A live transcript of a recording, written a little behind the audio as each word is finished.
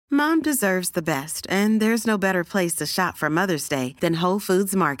Mom deserves the best, and there's no better place to shop for Mother's Day than Whole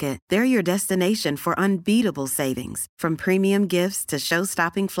Foods Market. They're your destination for unbeatable savings, from premium gifts to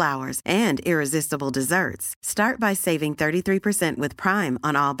show-stopping flowers and irresistible desserts. Start by saving 33% with Prime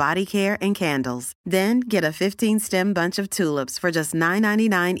on all body care and candles. Then get a 15-stem bunch of tulips for just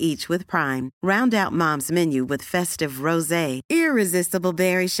 $9.99 each with Prime. Round out Mom's menu with festive rosé, irresistible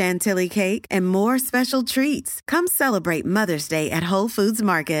berry chantilly cake, and more special treats. Come celebrate Mother's Day at Whole Foods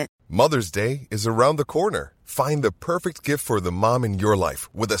Market. Mother's Day is around the corner. Find the perfect gift for the mom in your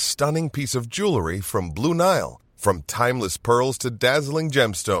life with a stunning piece of jewelry from Blue Nile. From timeless pearls to dazzling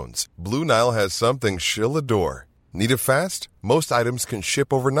gemstones, Blue Nile has something she'll adore. Need it fast? Most items can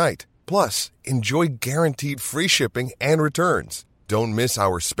ship overnight. Plus, enjoy guaranteed free shipping and returns. Don't miss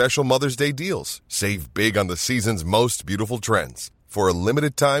our special Mother's Day deals. Save big on the season's most beautiful trends. For a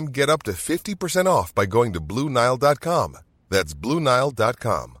limited time, get up to 50% off by going to BlueNile.com. That's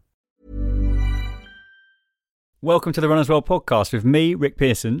BlueNile.com. Welcome to the Runners World podcast with me, Rick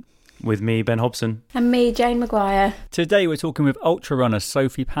Pearson. With me, Ben Hobson. And me, Jane Maguire. Today we're talking with ultra runner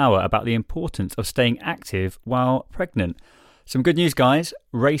Sophie Power about the importance of staying active while pregnant. Some good news, guys.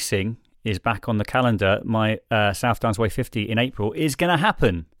 Racing is back on the calendar. My South Downs Way 50 in April is going to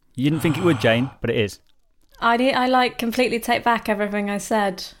happen. You didn't think it would, Jane, but it is. I completely take back everything I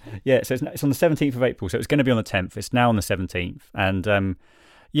said. Yeah, so it's on the 17th of April, so it's going to be on the 10th. It's now on the 17th. And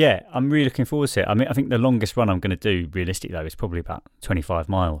yeah, I'm really looking forward to it. I mean, I think the longest run I'm going to do, realistically, though, is probably about 25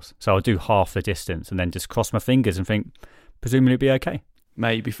 miles. So I'll do half the distance and then just cross my fingers and think, presumably it'll be okay.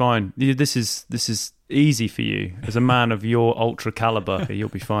 Mate, you'll be fine. This is easy for you. As a man of your ultra caliber, you'll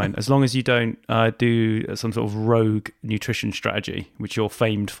be fine. As long as you don't do some sort of rogue nutrition strategy, which you're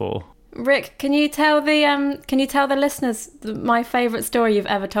famed for. Rick, can you tell the listeners my favourite story you've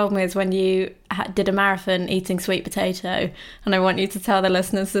ever told me is when you did a marathon eating sweet potato, and I want you to tell the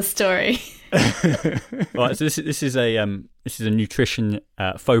listeners this story. Right, so this is a nutrition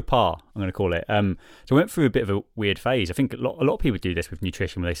faux pas, I'm going to call it. So I went through a bit of a weird phase. I think a lot of people do this with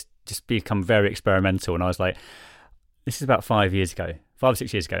nutrition, where they just become very experimental. And I was like, this is about 5 or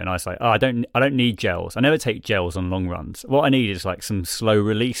 6 years ago, and I was like, I don't need gels. I never take gels on long runs. What I need is like some slow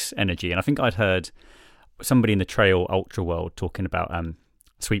release energy. And I think I'd heard somebody in the trail ultra world talking about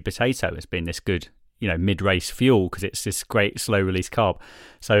sweet potato as being this good, mid-race fuel because it's this great slow release carb.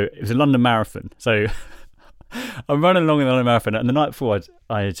 So it was a London marathon. So I'm running along in the London marathon, and the night before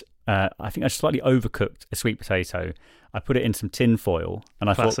I think I slightly overcooked a sweet potato. I put it in some tin foil,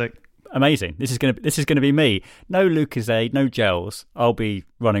 and I Classic. thought, amazing. This is gonna be me. No Lucozade, no gels. I'll be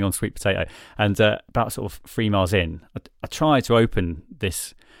running on sweet potato. And about sort of 3 miles in, I tried to open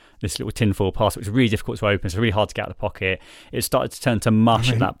this little tinfoil parcel. It was really difficult to open. It's really hard to get out of the pocket. It started to turn to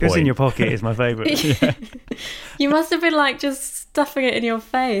mush at that point. Goes in your pocket is my favourite. Yeah. You must have been like just stuffing it in your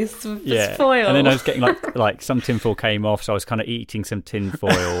face with this foil. And then I was getting like some tinfoil came off, so I was kind of eating some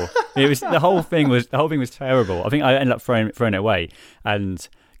tinfoil. It was the whole thing was terrible. I think I ended up throwing it away and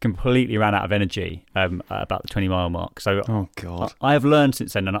completely ran out of energy about the 20-mile mark. So oh god, I have learned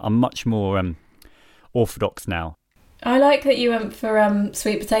since then, and I'm much more orthodox now. I like that you went for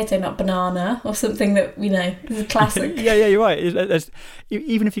sweet potato, not banana, or something that is a classic. yeah, you're right.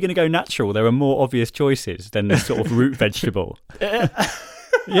 Even if you're going to go natural, there are more obvious choices than this sort of root vegetable.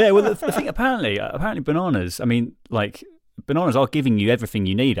 Yeah, well, the thing apparently bananas. I mean, like, bananas are giving you everything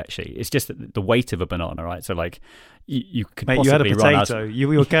you need. Actually, it's just the weight of a banana, right? So, like, you could Mate, possibly you had a potato. You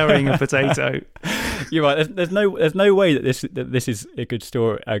were carrying a potato. You're right. There's no way that this is a good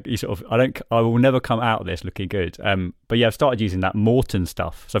story. I will never come out of this looking good. But yeah, I've started using that Morton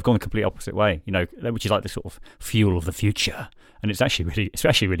stuff, so I've gone the complete opposite way. Which is like the sort of fuel of the future, and it's actually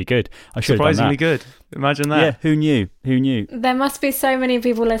really good. I should surprisingly good. Imagine that. Yeah, who knew? There must be so many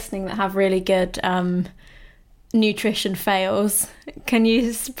people listening that have really good nutrition fails. Can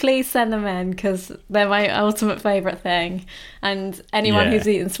you please send them in, because they're my ultimate favourite thing, and anyone who's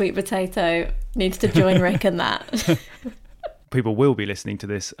eaten sweet potato needs to join Rick in that. People will be listening to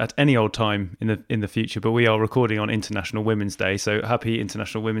this at any old time in the future, but we are recording on International Women's Day, so happy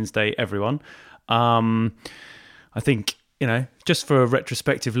International Women's Day, everyone. I think, just for a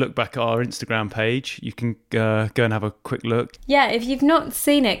retrospective look back at our Instagram page, you can go and have a quick look. Yeah, if you've not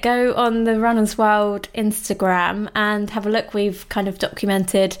seen it, go on the Runners World Instagram and have a look. We've kind of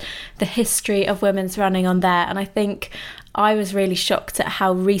documented the history of women's running on there, and I think I was really shocked at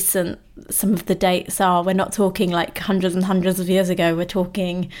how recent some of the dates are. We're not talking like hundreds and hundreds of years ago. We're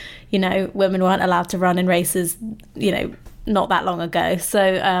talking, women weren't allowed to run in races, not that long ago. So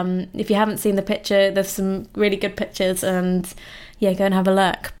if you haven't seen the picture, there's some really good pictures, and go and have a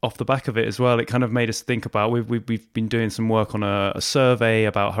look. Off the back of it as well, it kind of made us think about, we've been doing some work on a survey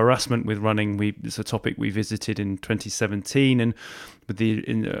about harassment with running. It's a topic we visited in 2017, and with the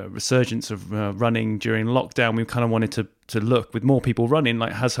resurgence of running during lockdown, we kind of wanted to look, with more people running,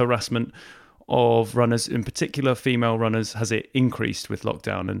 like, has harassment of runners, in particular female runners, has it increased with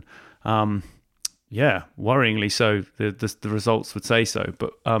lockdown? And worryingly so. The results would say so.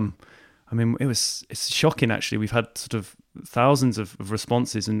 But I mean, it's shocking actually. We've had sort of thousands of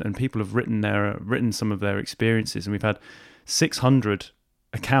responses, and people have written some of their experiences, and we've had 600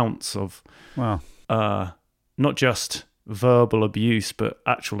 accounts of not just verbal abuse but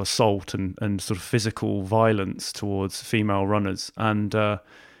actual assault and sort of physical violence towards female runners. And I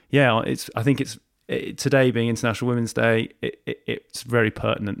think today being International Women's Day, it's very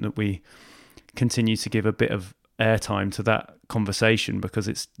pertinent that we continue to give a bit of airtime to that conversation,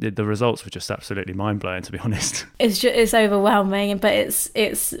 because the results were just absolutely mind-blowing, to be honest. It's overwhelming, but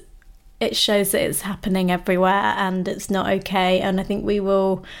it shows that it's happening everywhere and it's not okay, and I think we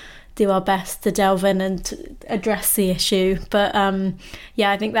will do our best to delve in and address the issue. But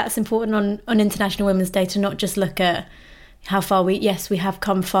I think that's important on International Women's Day, to not just look at how far we have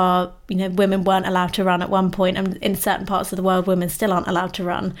come far. You know, women weren't allowed to run at one point, and in certain parts of the world women still aren't allowed to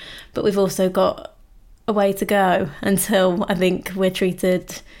run, but we've also got a way to go until I think we're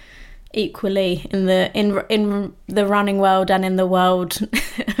treated equally in the running world and in the world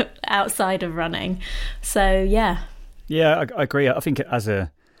outside of running. So I agree. I think as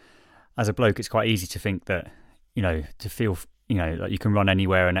a bloke, it's quite easy to think that, you know, to feel, you know, like you can run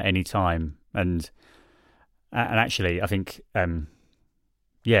anywhere and at any time, and actually I think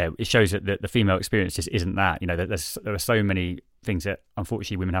it shows that the female experience just isn't that. You know, there are so many things that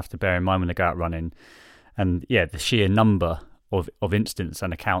unfortunately women have to bear in mind when they go out running. And the sheer number of incidents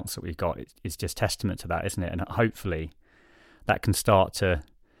and accounts that we've got is just testament to that, isn't it? And hopefully that can start to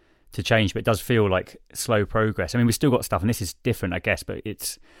change, but it does feel like slow progress. I mean, we've still got stuff, and this is different, I guess, but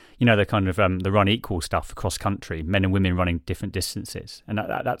it's, you know, the kind of the run equal stuff across country, men and women running different distances, and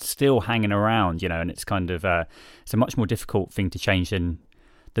that's still hanging around, you know, and it's kind of it's a much more difficult thing to change than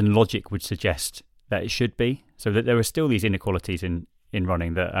logic would suggest that it should be. So that there are still these inequalities in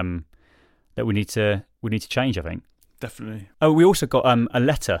running that we need to change, I think. Definitely. Oh, we also got a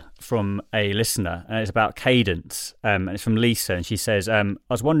letter from a listener, and it's about cadence, and it's from Lisa, and she says, I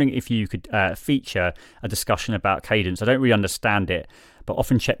was wondering if you could feature a discussion about cadence. I don't really understand it, but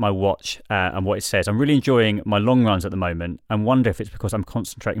often check my watch and what it says. I'm really enjoying my long runs at the moment, and wonder if it's because I'm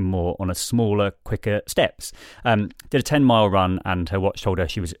concentrating more on a smaller, quicker steps. Did a 10-mile run, and her watch told her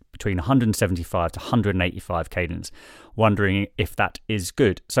she was between 175 to 185 cadence. Wondering if that is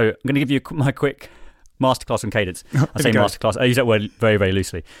good. So I'm going to give you my quick masterclass on cadence. I say masterclass, I use that word very, very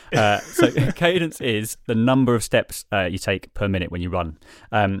loosely. So cadence is the number of steps you take per minute when you run.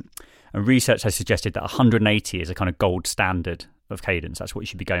 And research has suggested that 180 is a kind of gold standard of cadence. That's what you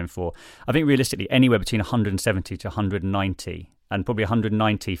should be going for. I think realistically, anywhere between 170 to 190, and probably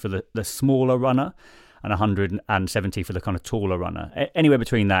 190 for the smaller runner, and 170 for the kind of taller runner. Anywhere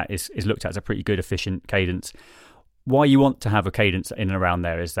between that is looked at as a pretty good, efficient cadence. Why you want to have a cadence in and around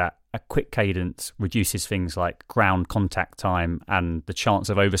there is that a quick cadence reduces things like ground contact time and the chance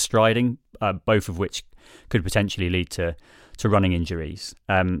of overstriding, both of which could potentially lead to running injuries.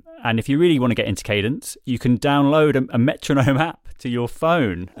 And if you really want to get into cadence, you can download a metronome app to your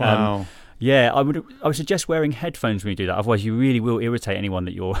phone. Wow. I would suggest wearing headphones when you do that. Otherwise, you really will irritate anyone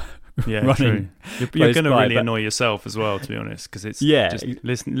that you're running. True. You're going to really annoy yourself as well, to be honest, because it's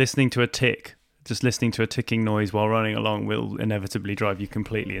just listening to a tick. Just listening to a ticking noise while running along will inevitably drive you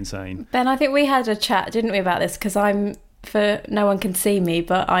completely insane. Ben, I think we had a chat, didn't we, about this? Because no one can see me,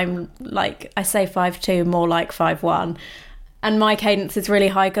 but I'm like, I say 5'2", more like 5'1", and my cadence is really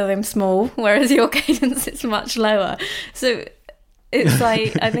high because I'm small, whereas your cadence is much lower. So it's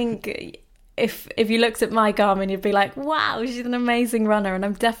like, I think if you looked at my Garmin, you'd be like, wow, she's an amazing runner, and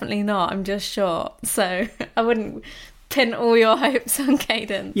I'm definitely not. I'm just short, so I wouldn't pin all your hopes on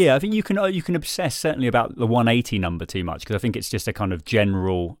cadence. Yeah, I think you can obsess certainly about the 180 number too much, because I think it's just a kind of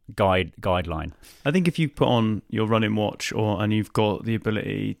general guideline. I think if you put on your running watch and you've got the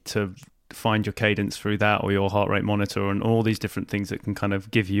ability to find your cadence through that, or your heart rate monitor, and all these different things that can kind of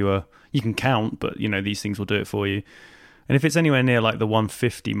give you you can count, but you know, these things will do it for you. And if it's anywhere near like the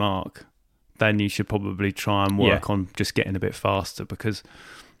 150 mark, then you should probably try and work on just getting a bit faster, because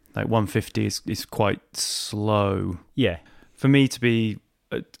like 150 is quite slow. Yeah. For me to be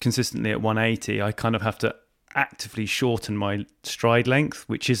consistently at 180, I kind of have to actively shorten my stride length,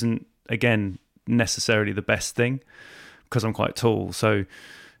 which isn't, again, necessarily the best thing, because I'm quite tall. So,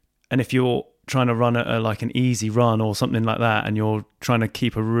 and if you're trying to run like an easy run or something like that, and you're trying to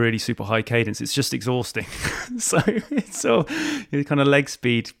keep a really super high cadence, it's just exhausting. So it's sort of, your kind of leg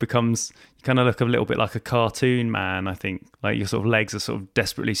speed becomes, you kind of look a little bit like a cartoon man, I think. Like your sort of legs are sort of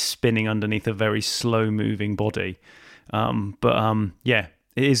desperately spinning underneath a very slow moving body. Yeah,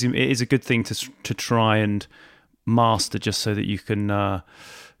 it is a good thing to try and master, just so that you can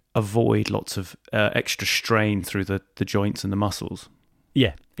avoid lots of extra strain through the joints and the muscles.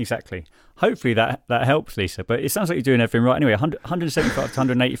 Yeah, exactly. Hopefully that helps, Lisa. But it sounds like you're doing everything right. Anyway, 175 to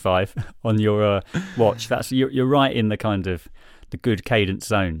 185 on your watch. That's you're right in the kind of the good cadence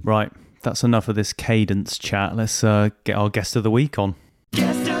zone. Right. That's enough of this cadence chat. Let's get our guest of the week on.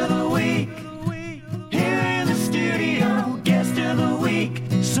 Guest of the week, here in the studio. Guest of the week,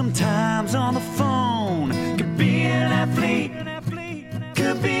 sometimes on the phone. Could be an athlete,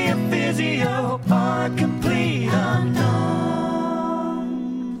 could be a physio, or a complete unknown.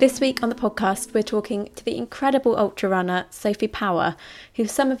 This week on the podcast, we're talking to the incredible ultra runner Sophie Power, who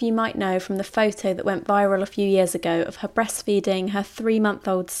some of you might know from the photo that went viral a few years ago of her breastfeeding her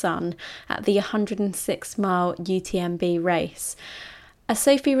 3-month-old son at the 106-mile UTMB race. As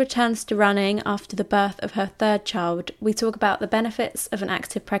Sophie returns to running after the birth of her third child, we talk about the benefits of an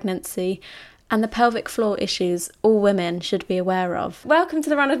active pregnancy and the pelvic floor issues all women should be aware of. Welcome to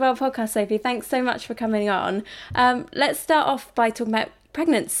the Run as Well podcast, Sophie. Thanks so much for coming on. Let's start off by talking about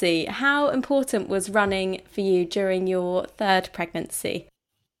pregnancy. How important was running for you during your third pregnancy?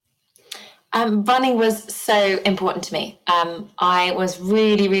 Running was so important to me. I was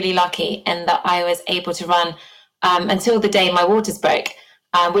really, really lucky in that I was able to run until the day my waters broke,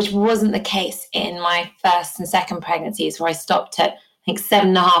 which wasn't the case in my first and second pregnancies, where I stopped at, I think,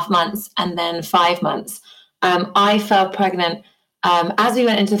 7.5 months and then 5 months. I fell pregnant as we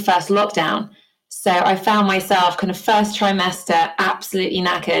went into the first lockdown. So I found myself kind of first trimester absolutely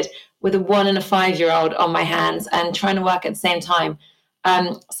knackered with a 1 and a 5-year-old on my hands and trying to work at the same time.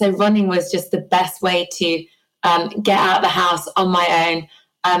 So running was just the best way to get out of the house on my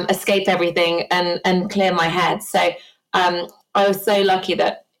own, escape everything and clear my head. So I was so lucky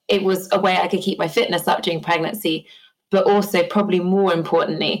that it was a way I could keep my fitness up during pregnancy, but also, probably more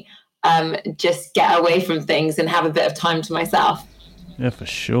importantly, just get away from things and have a bit of time to myself. Yeah, for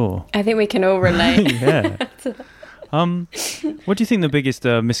sure. I think we can all relate. Yeah. What do you think the biggest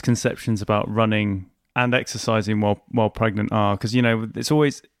misconceptions about running and exercising while pregnant are? Because, you know, it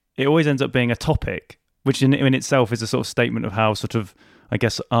always ends up being a topic, which in itself is a sort of statement of how sort of, I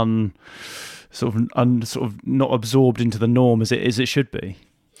guess, sort of not absorbed into the norm as it should be.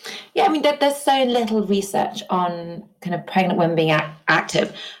 Yeah, I mean, there's so little research on kind of pregnant women being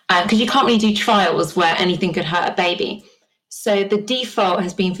active, because you can't really do trials where anything could hurt a baby. So the default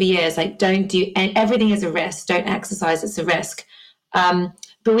has been for years, like, don't do, and everything is a risk. Don't exercise, it's a risk. But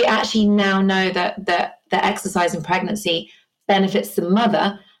we actually now know that exercise in pregnancy benefits the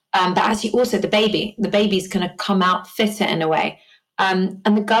mother, but actually also the baby. The baby's going to come out fitter in a way. And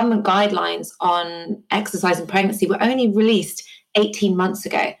the government guidelines on exercise in pregnancy were only released 18 months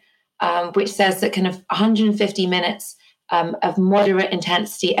ago, which says that kind of 150 minutes of moderate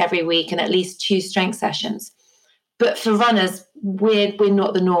intensity every week and at least 2 strength sessions. But for runners, we're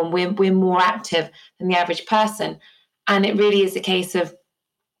not the norm. We're more active than the average person. And it really is a case of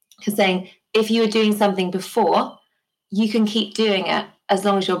saying, if you were doing something before, you can keep doing it as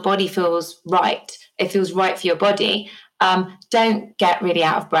long as your body feels right. It feels right for your body. Don't get really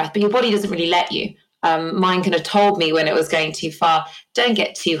out of breath, but your body doesn't really let you. Mine kind of told me when it was going too far, don't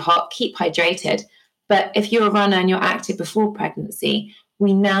get too hot, keep hydrated. But if you're a runner and you're active before pregnancy,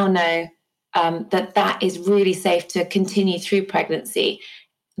 we now know that is really safe to continue through pregnancy.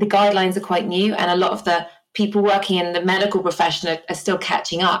 The guidelines are quite new, and a lot of the people working in the medical profession are still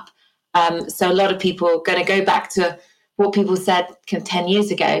catching up. So a lot of people are going to go back to what people said kind of 10 years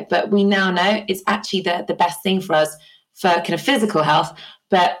ago, but we now know it's actually the best thing for us for kind of physical health.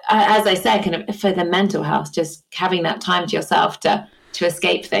 But as I said, kind of for the mental health, just having that time to yourself to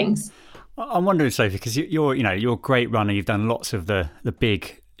escape things. I'm wondering, Sophie, because you're a great runner. You've done lots of the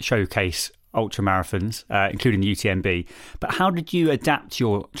big showcase ultra marathons, including the UTMB. But how did you adapt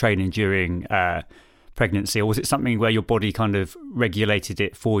your training during pregnancy, or was it something where your body kind of regulated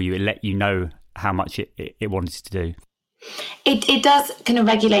it for you? It let you know how much it wanted to do? It does kind of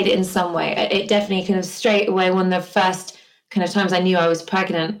regulate it in some way. It definitely kind of straight away, one of the first kind of times I knew I was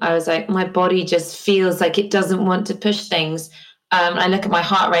pregnant, I was like, my body just feels like it doesn't want to push things. I look at my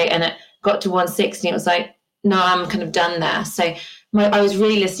heart rate and it got to 160. It was like, no, I'm kind of done there. So I was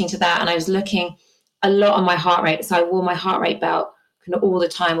really listening to that, and I was looking a lot on my heart rate. So I wore my heart rate belt kind of all the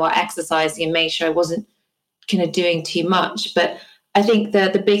time while exercising and made sure I wasn't kind of doing too much. But I think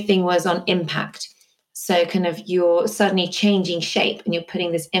the big thing was on impact. So kind of you're suddenly changing shape and you're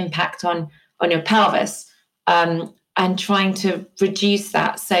putting this impact on your pelvis, and trying to reduce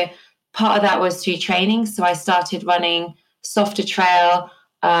that. So part of that was through training. So I started running softer trail.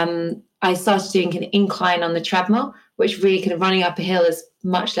 I started doing an incline on the treadmill, which really kind of running up a hill is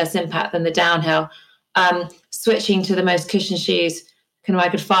much less impact than the downhill. Switching to the most cushion shoes kind of I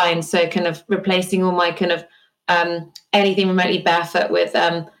could find. So kind of replacing all my kind of anything remotely barefoot with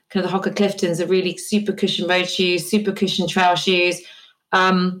kind of the Hoka Cliftons, a really super cushion road shoes, super cushion trail shoes.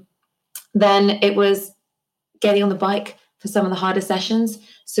 Then it was getting on the bike for some of the harder sessions.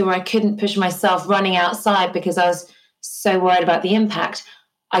 So where I couldn't push myself running outside because I was so worried about the impact,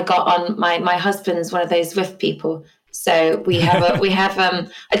 I got on my husband's one of those Zwift people. So we have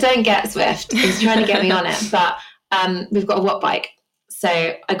I don't get Zwift. He's trying to get me on it, but we've got a watt bike. So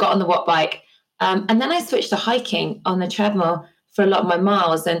I got on the watt bike. And then I switched to hiking on the treadmill for a lot of my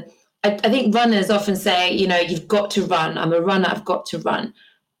miles. And I think runners often say, you've got to run. I'm a runner. I've got to run.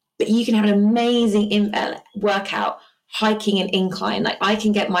 But you can have an amazing workout hiking an incline. Like I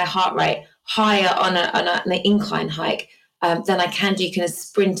can get my heart rate higher on an incline hike than I can do kind of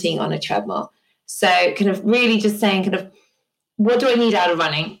sprinting on a treadmill. So kind of really just saying kind of, what do I need out of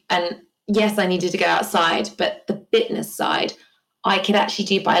running? And yes, I needed to go outside, but the fitness side, I could actually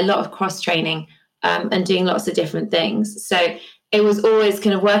do by a lot of cross training and doing lots of different things. So it was always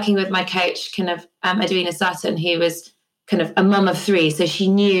kind of working with my coach, kind of Edwina Sutton, who was kind of a mum of three. So she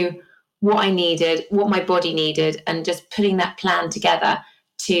knew what I needed, what my body needed, and just putting that plan together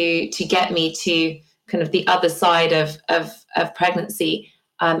to get me to kind of the other side of pregnancy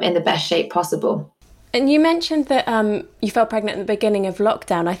in the best shape possible. And you mentioned that you fell pregnant at the beginning of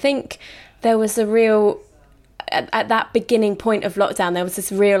lockdown. I think there was a real, at that beginning point of lockdown, there was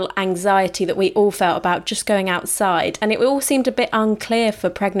this real anxiety that we all felt about just going outside. And it all seemed a bit unclear for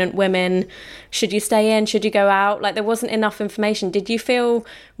pregnant women. Should you stay in? Should you go out? Like there wasn't enough information. Did you feel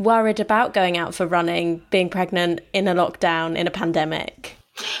worried about going out for running, being pregnant in a lockdown, in a pandemic?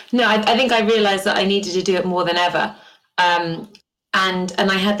 No, I think I realised that I needed to do it more than ever. And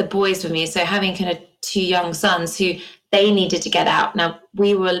I had the boys with me. So having kind of two young sons who they needed to get out. Now,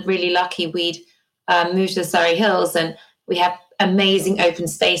 we were really lucky. We'd moved to the Surrey Hills and we have amazing open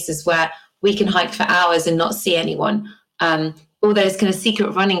spaces where we can hike for hours and not see anyone. All those kind of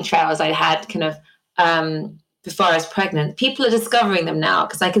secret running trails I had kind of before I was pregnant, people are discovering them now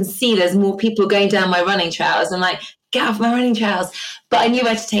because I can see there's more people going down my running trails. I'm like, get off my running trails. But I knew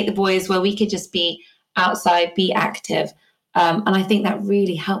where to take the boys where we could just be outside, be active. And I think that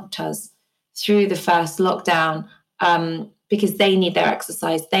really helped us through the first lockdown because they need their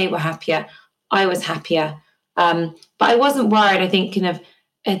exercise. They were happier. I was happier. But I wasn't worried. I think kind of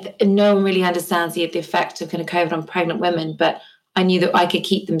no one really understands the effect of kind of COVID on pregnant women, but I knew that I could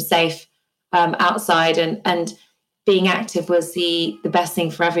keep them safe outside and being active was the best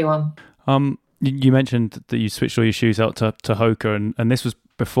thing for everyone. You mentioned that you switched all your shoes out to Hoka and this was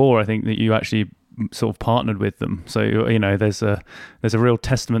before I think that you actually sort of partnered with them. So, there's a real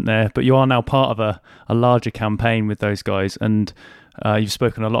testament there, but you are now part of a larger campaign with those guys. And you've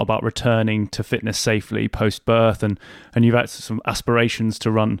spoken a lot about returning to fitness safely post-birth and you've had some aspirations to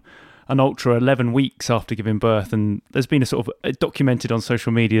run an ultra 11 weeks after giving birth. And there's been a sort of documented on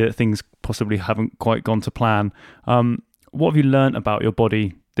social media that things possibly haven't quite gone to plan. What have you learned about your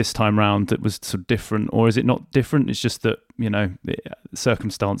body this time round that was sort of different, or is it not different? It's just that,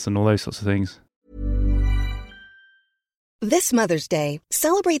 circumstance and all those sorts of things. This Mother's Day,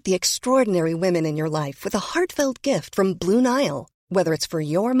 celebrate the extraordinary women in your life with a heartfelt gift from Blue Nile. Whether it's for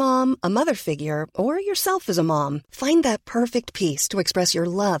your mom, a mother figure, or yourself as a mom, find that perfect piece to express your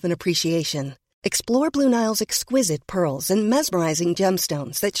love and appreciation. Explore Blue Nile's exquisite pearls and mesmerizing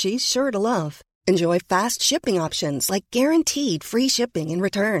gemstones that she's sure to love. Enjoy fast shipping options like guaranteed free shipping and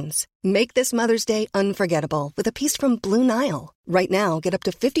returns. Make this Mother's Day unforgettable with a piece from Blue Nile. Right now, get up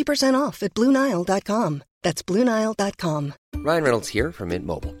to 50% off at BlueNile.com. That's BlueNile.com. Ryan Reynolds here from Mint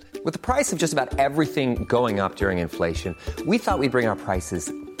Mobile. With the price of just about everything going up during inflation, we thought we'd bring our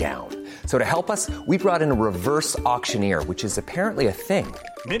prices down. So to help us, we brought in a reverse auctioneer, which is apparently a thing.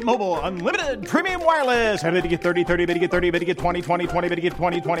 Mint Mobile Unlimited Premium Wireless. How to get 30, 30, bit to get 30, bit to get 20, 20, 20, bit to get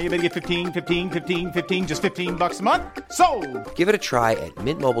 20, 20, bit to get 15, 15, 15, 15, just $15 a month? Sold! Give it a try at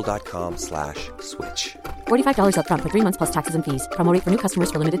mintmobile.com/switch. $45 up front for 3 months plus taxes and fees. Promo rate for new customers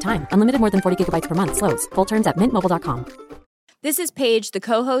for limited time. Unlimited more than 40 gigabytes per month. Slows full terms at mintmobile.com. This is Paige, the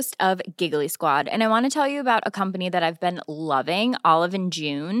co-host of Giggly Squad, and I want to tell you about a company that I've been loving, Olive &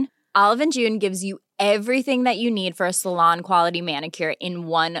 June. Olive & June gives you everything that you need for a salon quality manicure in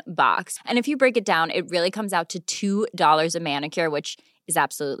one box. And if you break it down, it really comes out to $2 a manicure, which is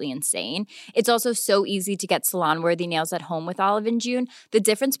absolutely insane. It's also so easy to get salon-worthy nails at home with Olive & June. The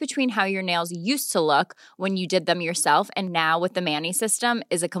difference between how your nails used to look when you did them yourself and now with the Mani system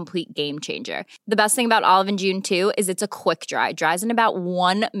is a complete game changer. The best thing about Olive & June, too, is it's a quick dry. Dries in about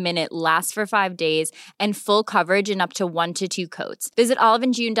 1 minute, lasts for 5 days, and full coverage in up to 1 to 2 coats. Visit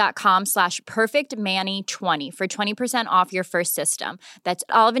oliveandjune.com/perfectmani20 for 20% off your first system. That's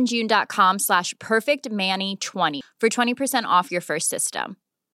oliveandjune.com/perfectmani20 for 20% off your first system.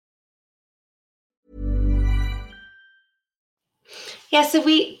 Yeah, so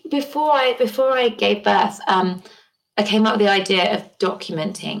before I gave birth, I came up with the idea of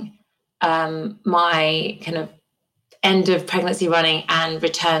documenting my kind of end of pregnancy running and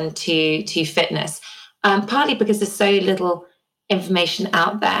return to fitness. Partly because there's so little information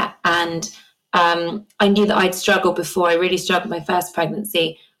out there, and I knew that I'd struggled before. I really struggled my first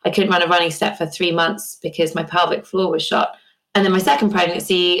pregnancy. I couldn't run a running step for 3 months because my pelvic floor was shot. And then my second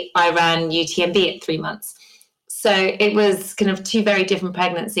pregnancy, I ran UTMB at 3 months. So it was kind of 2 very different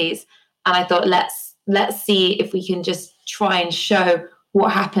pregnancies. And I thought, let's see if we can just try and show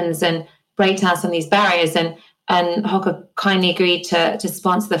what happens and break down some of these barriers. And Hoka kindly agreed to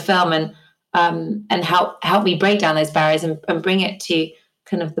sponsor the film and help me break down those barriers and bring it to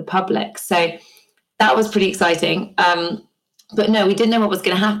kind of the public. So that was pretty exciting. But no, we didn't know what was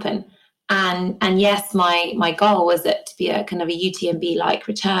going to happen. And yes, my goal was it to be a kind of a UTMB-like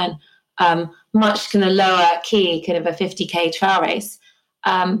return, much kind of lower key, kind of a 50K trail race.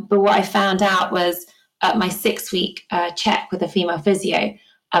 But what I found out was my 6-week check with a female physio.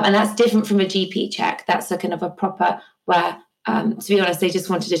 And that's different from a GP check. That's a kind of a proper where, to be honest, they just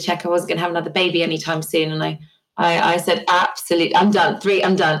wanted to check I wasn't going to have another baby anytime soon. And I said, absolutely, I'm done. 3,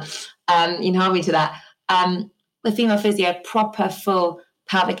 I'm done. You know, hold me to that. The female physio, proper full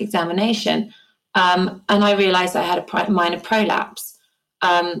pelvic examination. And I realized I had a minor prolapse,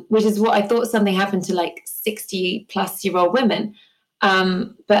 which is what I thought something happened to like 60-plus-year-old women.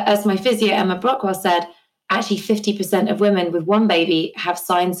 But as my physio, Emma Brockwell, said, actually 50% of women with 1 baby have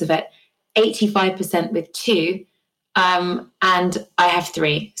signs of it, 85% with 2, and I have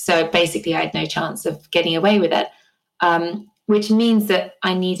 3. So basically I had no chance of getting away with it, which means that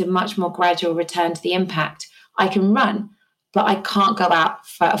I need a much more gradual return to the impact. I can run, but I can't go out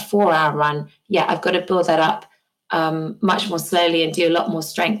for a 4-hour run. Yeah, I've got to build that up much more slowly and do a lot more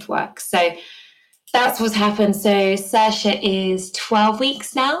strength work. So that's what's happened. So Saoirse is 12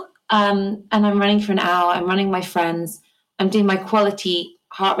 weeks now, and I'm running for an hour. I'm running my friends. I'm doing my quality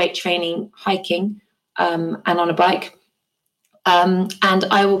heart rate training, hiking, and on a bike. And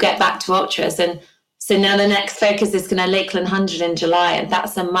I will get back to ultras. And so now the next focus is going to Lakeland 100 in July, and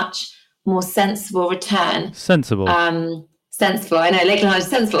that's a much more sensible return. Sensible. Sensible. I know Lakeland 100 is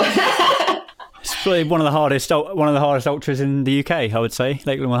sensible. It's probably one of the hardest ultras in the UK, I would say,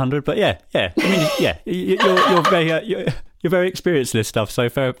 Lakeland 100. But yeah. I mean, yeah, you're very experienced in this stuff, so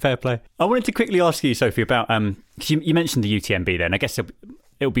fair play. I wanted to quickly ask you, Sophie, about because you mentioned the UTMB there, and I guess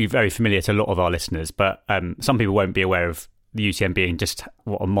it'll be very familiar to a lot of our listeners, but some people won't be aware of the UTMB and just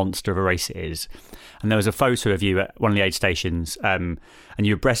what a monster of a race it is. And there was a photo of you at one of the aid stations, and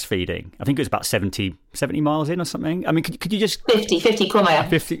you were breastfeeding. I think it was about 70 miles in or something. I mean, could you just... 50 Courmayeur.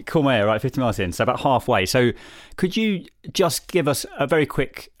 50 Courmayeur, right, 50 miles in, so about halfway. So could you just give us a very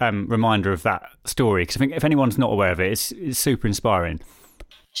quick reminder of that story? Because I think if anyone's not aware of it, it's super inspiring.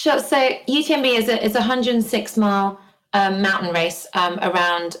 Sure. So UTMB is a 106-mile mountain race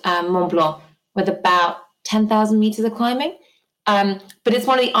around Mont Blanc with about 10,000 meters of climbing. But it's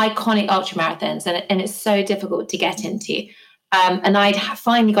one of the iconic ultramarathons, and it's so difficult to get into. And I'd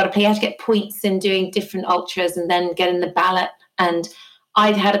finally got a place. I had to get points in doing different ultras and then get in the ballot. And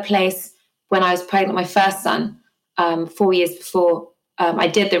I'd had a place when I was pregnant with my first son 4 years before I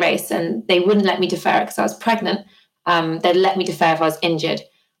did the race, and they wouldn't let me defer it because I was pregnant. They'd let me defer if I was injured.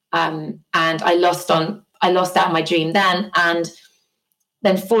 And I lost out on my dream then. And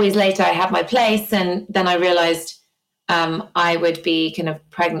then 4 years later, I had my place, and then I realized I would be kind of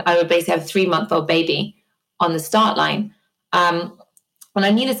pregnant. I would basically have a 3-month-old baby on the start line. And I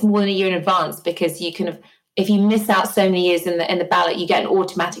knew this more than a year in advance, because you kind of, if you miss out so many years in the ballot, you get an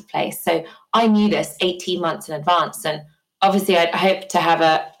automatic place. So I knew this 18 months in advance. And obviously I'd hope to have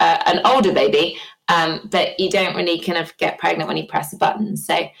an older baby, but you don't really kind of get pregnant when you press a button.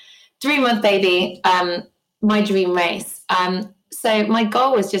 So 3-month baby, my dream race. So my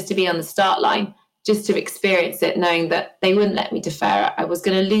goal was just to be on the start line, just to experience it, knowing that they wouldn't let me defer it. I was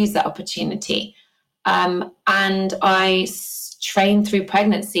going to lose that opportunity. And I trained through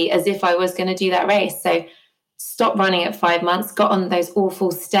pregnancy as if I was going to do that race. So stopped running at 5 months, got on those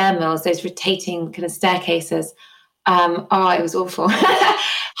awful stair mills, those rotating kind of staircases. It was awful.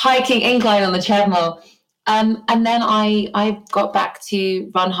 Hiking incline on the treadmill. And then I got back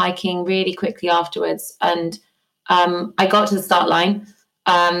to run hiking really quickly afterwards. And I got to the start line.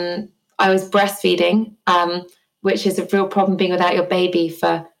 I was breastfeeding, which is a real problem being without your baby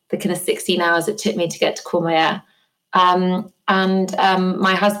for the kind of 16 hours it took me to get to Courmayeur.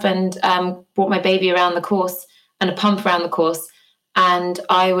 My husband brought my baby around the course and a pump around the course. And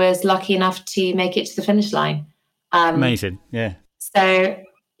I was lucky enough to make it to the finish line. Amazing. Yeah. So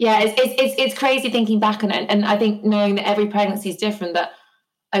yeah, it's crazy thinking back on it. And I think knowing that every pregnancy is different, that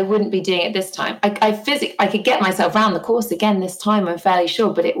I wouldn't be doing it this time. I could get myself around the course again this time, I'm fairly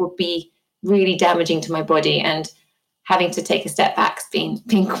sure, but it would be really damaging to my body, and having to take a step back's been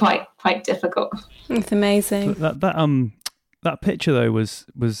quite difficult. It's amazing. That picture though was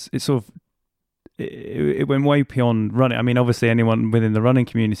it sort of it went way beyond running. I mean, obviously anyone within the running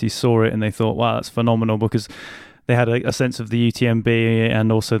community saw it and they thought, wow, that's phenomenal, because they had a sense of the UTMB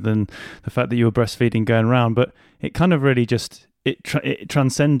and also then the fact that you were breastfeeding going around. But it kind of really just it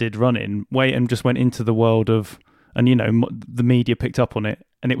transcended running way and just went into the world of, and the media picked up on it,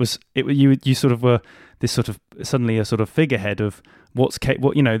 and you sort of were this sort of suddenly a sort of figurehead of this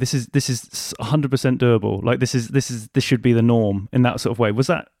is 100% doable. Like this should be the norm in that sort of way. Was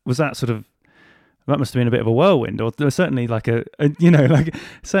that sort of, that must have been a bit of a whirlwind, or there was certainly like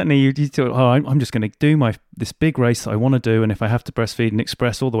certainly you thought, I'm just going to do this big race that I want to do, and if I have to breastfeed and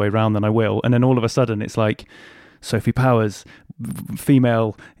express all the way around, then I will. And then all of a sudden it's like Sophie Powers,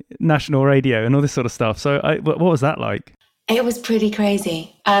 female national radio, and all this sort of stuff. So what was that like? It was pretty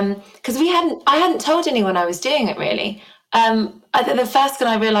crazy, because I hadn't told anyone I was doing it really. The first thing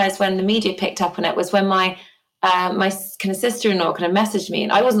I realised when the media picked up on it was when my kind of sister-in-law kind of messaged me,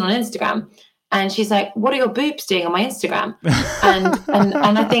 and I wasn't on Instagram. And she's like, what are your boobs doing on my Instagram?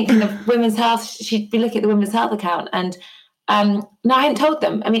 And I think kind of women's health, she'd be looking at the women's health account. And no, I hadn't told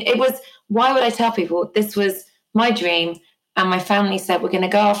them. I mean, why would I tell people? This was my dream. And my family said, we're going to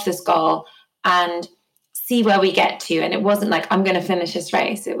go after this goal and see where we get to. And it wasn't like, I'm going to finish this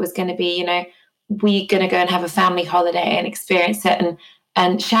race. It was going to be, we're going to go and have a family holiday and experience it.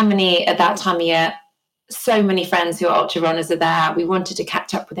 And Chamonix at that time of year, so many friends who are ultra runners are there. We wanted to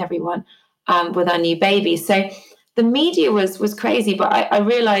catch up with everyone. With our new baby. So the media was crazy, but I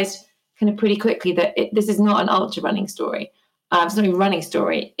realized kind of pretty quickly that this is not an ultra running story. It's not a running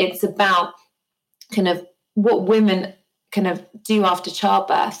story. It's about kind of what women kind of do after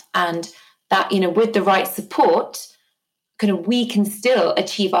childbirth, and that, with the right support, kind of we can still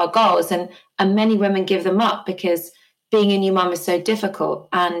achieve our goals. And many women give them up because being a new mum is so difficult.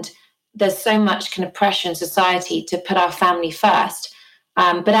 And there's so much kind of pressure in society to put our family first.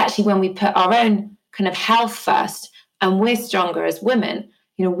 But actually, when we put our own kind of health first, and we're stronger as women,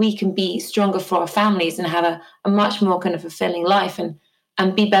 we can be stronger for our families and have a much more kind of fulfilling life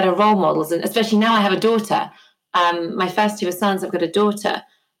and be better role models. And especially now I have a daughter. My first two are sons, I've got a daughter.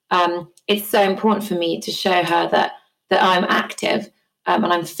 It's so important for me to show her that I'm active and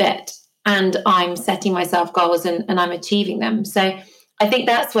I'm fit and I'm setting myself goals and I'm achieving them. So I think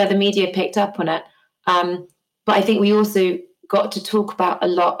that's where the media picked up on it. But I think we also got to talk about a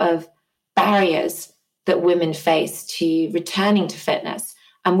lot of barriers that women face to returning to fitness.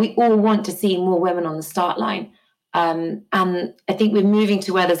 And we all want to see more women on the start line. And I think we're moving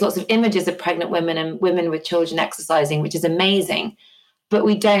to where there's lots of images of pregnant women and women with children exercising, which is amazing. But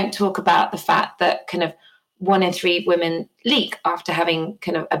we don't talk about the fact that kind of 1 in 3 women leak after having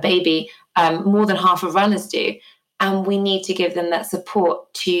kind of a baby. More than half of runners do. And we need to give them that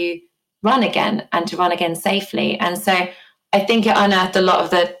support to run again and to run again safely. And so I think it unearthed a lot of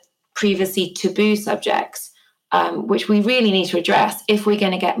the previously taboo subjects, which we really need to address if we're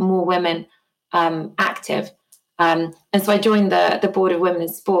going to get more women active. And so I joined the Board of Women in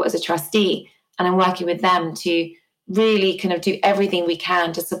Sport as a trustee, and I'm working with them to really kind of do everything we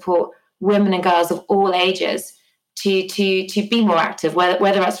can to support women and girls of all ages to be more active,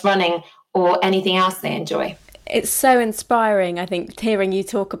 whether that's running or anything else they enjoy. It's so inspiring, I think, hearing you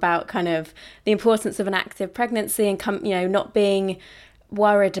talk about kind of the importance of an active pregnancy and, not being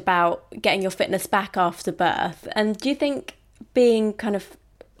worried about getting your fitness back after birth. And do you think being kind of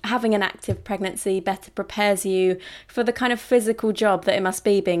having an active pregnancy better prepares you for the kind of physical job that it must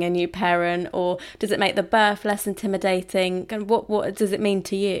be being a new parent, or does it make the birth less intimidating? And what does it mean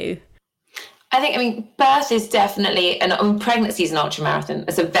to you? I mean, birth is definitely, pregnancy is an ultramarathon.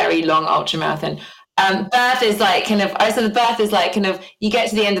 It's a very long ultramarathon. Birth is like kind of, I said the birth is like kind of, you get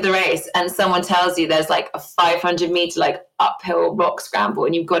to the end of the race and someone tells you there's like a 500-meter like uphill rock scramble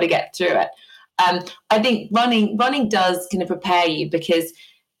and you've got to get through it. I think running does kind of prepare you, because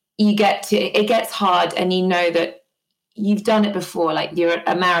it gets hard, and you know that you've done it before. Like you're at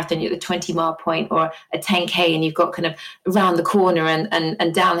a marathon, you're at the 20-mile point, or a 10K, and you've got kind of around the corner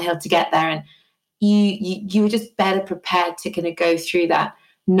and down the hill to get there. And you're just better prepared to kind of go through that,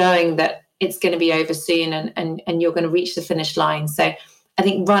 knowing that it's going to be over soon and you're going to reach the finish line. So I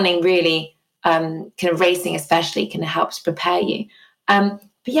think running really, kind of racing especially, kind of helps prepare you.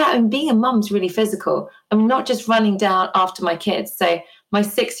 But yeah, and being a mum's really physical. I'm not just running down after my kids. So my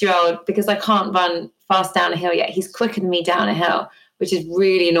 6-year-old, because I can't run fast down a hill yet, he's quicker than me down a hill, which is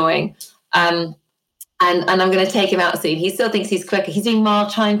really annoying. And I'm going to take him out soon. He still thinks he's quicker. He's doing mile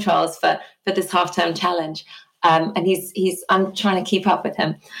time trials for this half-term challenge. And I'm trying to keep up with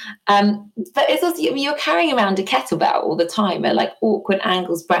him. But it's also, you're carrying around a kettlebell all the time at like awkward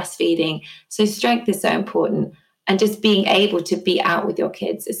angles, breastfeeding. So strength is so important. And just being able to be out with your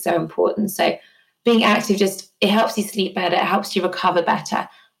kids is so important. So being active, it helps you sleep better. It helps you recover better.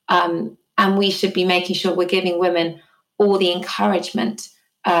 And we should be making sure we're giving women all the encouragement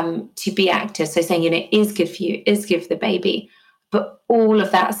to be active. So saying, it is good for you, is good for the baby, but all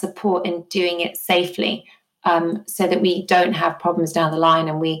of that support in doing it safely, so that we don't have problems down the line,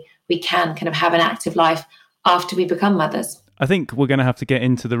 and we can kind of have an active life after we become mothers. I think we're going to have to get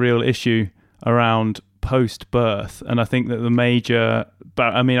into the real issue around post-birth, and I think that the major,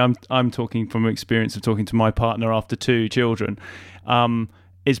 but I mean, I'm talking from experience of talking to my partner after 2 children,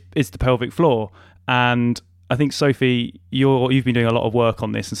 is the pelvic floor. And I think, Sophie, you've been doing a lot of work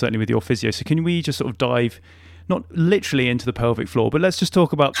on this, and certainly with your physio. So can we just sort of dive, not literally into the pelvic floor, but let's just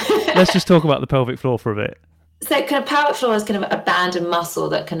talk about the pelvic floor for a bit. So kind of pelvic floor is kind of a band and muscle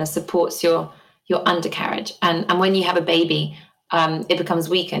that kind of supports your undercarriage, and when you have a baby, it becomes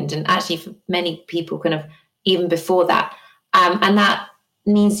weakened, and actually for many people kind of even before that, and that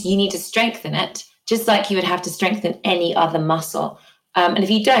means you need to strengthen it, just like you would have to strengthen any other muscle. And if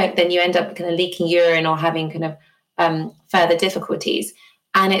you don't, then you end up kind of leaking urine or having kind of further difficulties.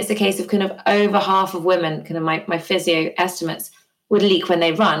 And it's a case of kind of over half of women, kind of my physio estimates, would leak when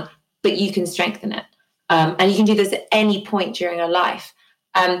they run, but you can strengthen it. And you can do this at any point during your life.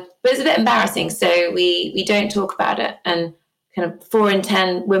 But it's a bit embarrassing, so we don't talk about it. And kind of 4 in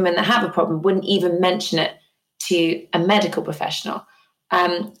 10 women that have a problem wouldn't even mention it to a medical professional.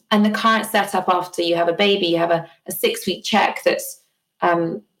 And the current setup after you have a baby, you have a 6-week check that's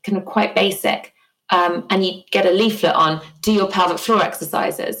kind of quite basic. And you get a leaflet on, do your pelvic floor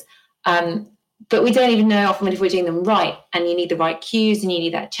exercises. But we don't even know often if we're doing them right, and you need the right cues and you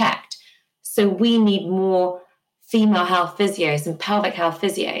need that checked. So we need more female health physios and pelvic health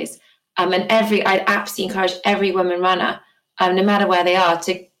physios. And I'd absolutely encourage every woman runner, no matter where they are,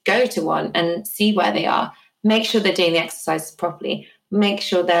 to go to one and see where they are. Make sure they're doing the exercises properly. Make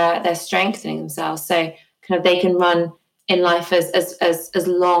sure they're strengthening themselves, so kind of they can run in life as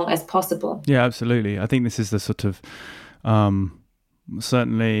long as possible. Yeah, absolutely. I think this is the sort of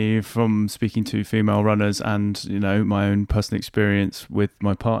certainly from speaking to female runners and my own personal experience with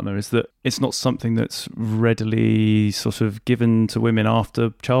my partner, is that it's not something that's readily sort of given to women after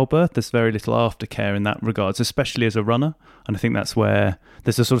childbirth. There's very little aftercare in that regards, especially as a runner. And I think that's where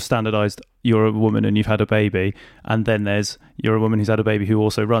there's a sort of standardized, you're a woman and you've had a baby, and then there's you're a woman who's had a baby who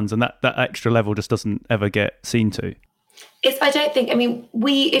also runs, and that extra level just doesn't ever get seen to.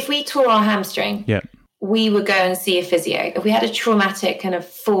 If we tore our hamstring, yeah, we would go and see a physio. If we had a traumatic kind of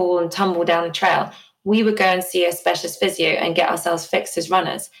fall and tumble down a trail, we would go and see a specialist physio and get ourselves fixed as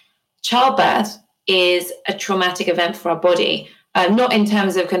runners. Childbirth is a traumatic event for our body, not in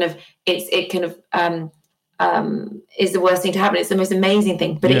terms of kind of is the worst thing to happen. It's the most amazing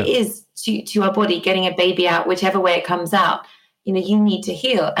thing, but it is to our body, getting a baby out, whichever way it comes out. You need to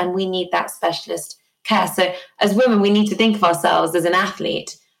heal, and we need that specialist care. So as women, we need to think of ourselves as an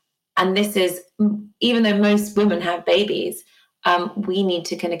athlete. And this is, even though most women have babies, we need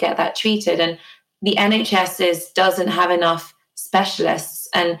to kind of get that treated. And the NHS doesn't have enough specialists.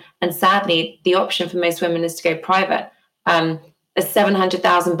 And sadly, the option for most women is to go private. There's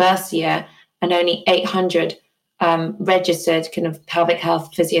 700,000 births a year and only 800 registered kind of pelvic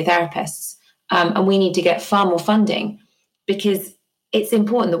health physiotherapists. And we need to get far more funding, because it's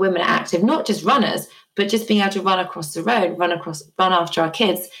important that women are active, not just runners, but just being able to run across the road, run after our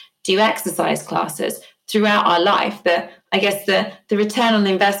kids, do exercise classes throughout our life. The return on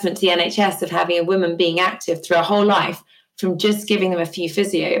the investment to the NHS of having a woman being active through her whole life, from just giving them a few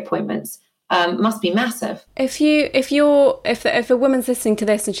physio appointments, must be massive. If a woman's listening to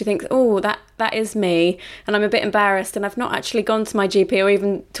this and she thinks, oh, that is me, and I'm a bit embarrassed, and I've not actually gone to my GP or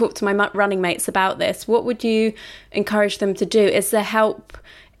even talked to my running mates about this, what would you encourage them to do? Is there help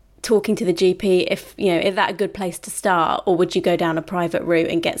talking to the GP? Is that a good place to start, or would you go down a private route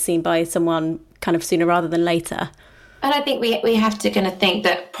and get seen by someone kind of sooner rather than later? And I think we have to kind of think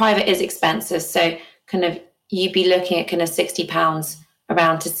that private is expensive, so kind of you'd be looking at kind of £60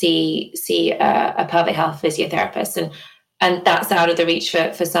 around to see a pelvic health physiotherapist, and that's out of the reach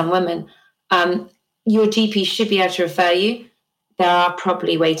for some women. Your GP should be able to refer you. There are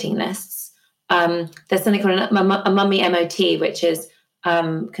probably waiting lists. There's something called a mummy MOT, which is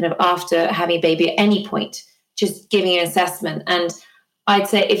kind of after having a baby at any point, just giving an assessment. And I'd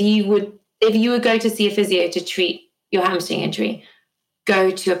say if you would go to see a physio to treat your hamstring injury,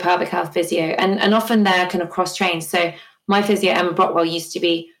 go to a pelvic health physio, and often they're kind of cross-trained. So my physio, Emma Brockwell, used to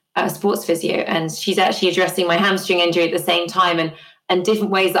be a sports physio, and she's actually addressing my hamstring injury at the same time, and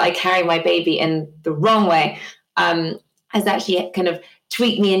different ways that I carry my baby in the wrong way has actually kind of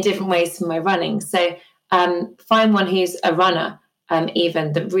tweaked me in different ways for my running. So find one who's a runner,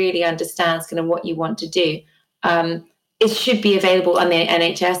 even that really understands kind of what you want to do. It should be available on the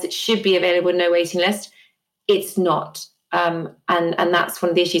NHS. It should be available, no waiting list. It's not. And that's one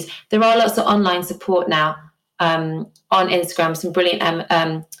of the issues. There are lots of online support now on Instagram, some brilliant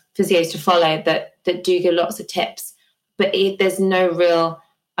physios to follow that do give lots of tips. But there's no real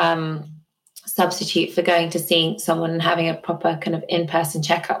substitute for going to see someone and having a proper kind of in-person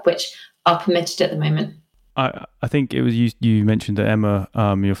checkup, which are permitted at the moment. I think it was you mentioned that Emma,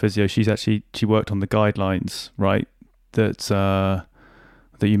 your physio, she worked on the guidelines, right? That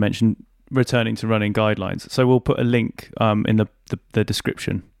you mentioned, returning to running guidelines. So we'll put a link in the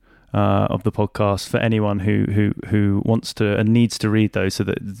description of the podcast for anyone who wants to and needs to read those, so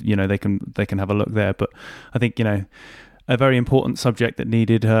that they can have a look there. But I think a very important subject that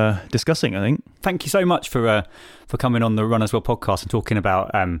needed discussing, I think. Thank you so much for coming on the Run As Well podcast and talking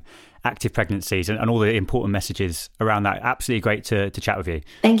about active pregnancies and all the important messages around that. Absolutely great to chat with you.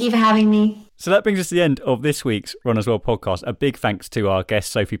 Thank you for having me. So that brings us to the end of this week's Run As Well podcast. A big thanks to our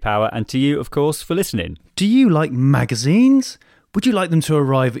guest, Sophie Power, and to you, of course, for listening. Do you like magazines? Would you like them to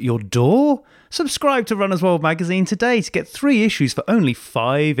arrive at your door? Subscribe to Run As Well magazine today to get 3 issues for only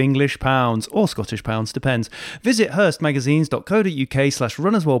 £5 English or Scottish pounds, depends. Visit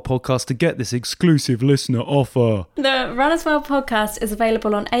hurstmagazines.co.uk/Run As Well podcast to get this exclusive listener offer. The Run As Well podcast is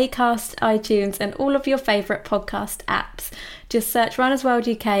available on Acast, iTunes, and all of your favourite podcast apps. Just search Run As Well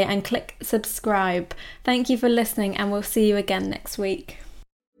UK and click subscribe. Thank you for listening, and we'll see you again next week.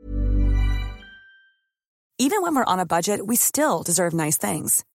 Even when we're on a budget, we still deserve nice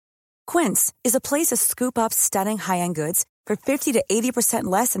things. Quince is a place to scoop up stunning high-end goods for 50 to 80%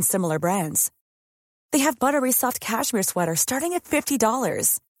 less than similar brands. They have buttery soft cashmere sweaters starting at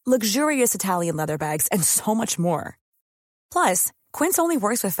 $50, luxurious Italian leather bags, and so much more. Plus, Quince only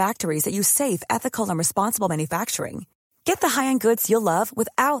works with factories that use safe, ethical, and responsible manufacturing. Get the high-end goods you'll love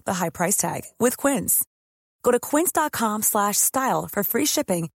without the high price tag with Quince. Go to quince.com/style for free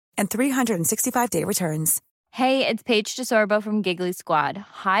shipping and 365-day returns. Hey, it's Paige DeSorbo from Giggly Squad.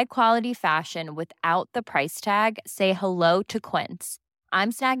 High quality fashion without the price tag. Say hello to Quince.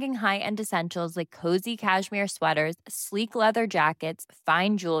 I'm snagging high-end essentials like cozy cashmere sweaters, sleek leather jackets,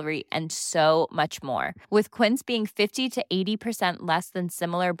 fine jewelry, and so much more. With Quince being 50 to 80% less than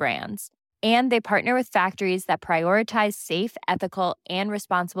similar brands. And they partner with factories that prioritize safe, ethical, and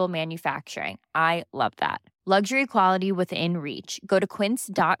responsible manufacturing. I love that. Luxury quality within reach. Go to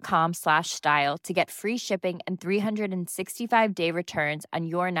quince.com/style to get free shipping and 365-day returns on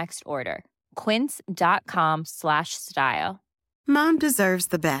your next order. Quince.com/style. Mom deserves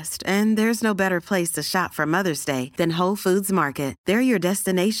the best, and there's no better place to shop for Mother's Day than Whole Foods Market. They're your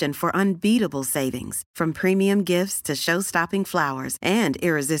destination for unbeatable savings, from premium gifts to show-stopping flowers and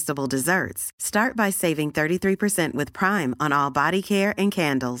irresistible desserts. Start by saving 33% with Prime on all body care and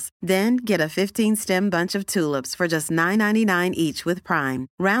candles. Then get a 15-stem bunch of tulips for just $9.99 each with Prime.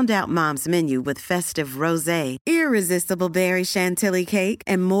 Round out Mom's menu with festive rosé, irresistible berry chantilly cake,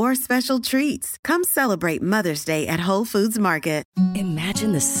 and more special treats. Come celebrate Mother's Day at Whole Foods Market.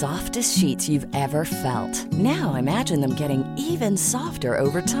 Imagine the softest sheets you've ever felt. Now imagine them getting even softer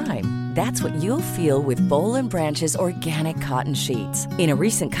over time. That's what you'll feel with Boll & Branch's organic cotton sheets. In a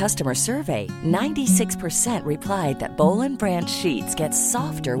recent customer survey, 96% replied that Boll & Branch sheets get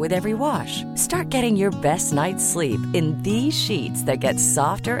softer with every wash. Start getting your best night's sleep in these sheets that get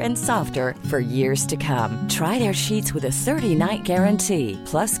softer and softer for years to come. Try their sheets with a 30-night guarantee.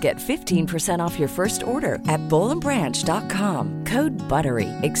 Plus, get 15% off your first order at bollandbranch.com. BlueNile.com. Code BUTTERY.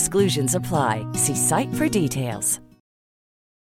 Exclusions apply. See site for details.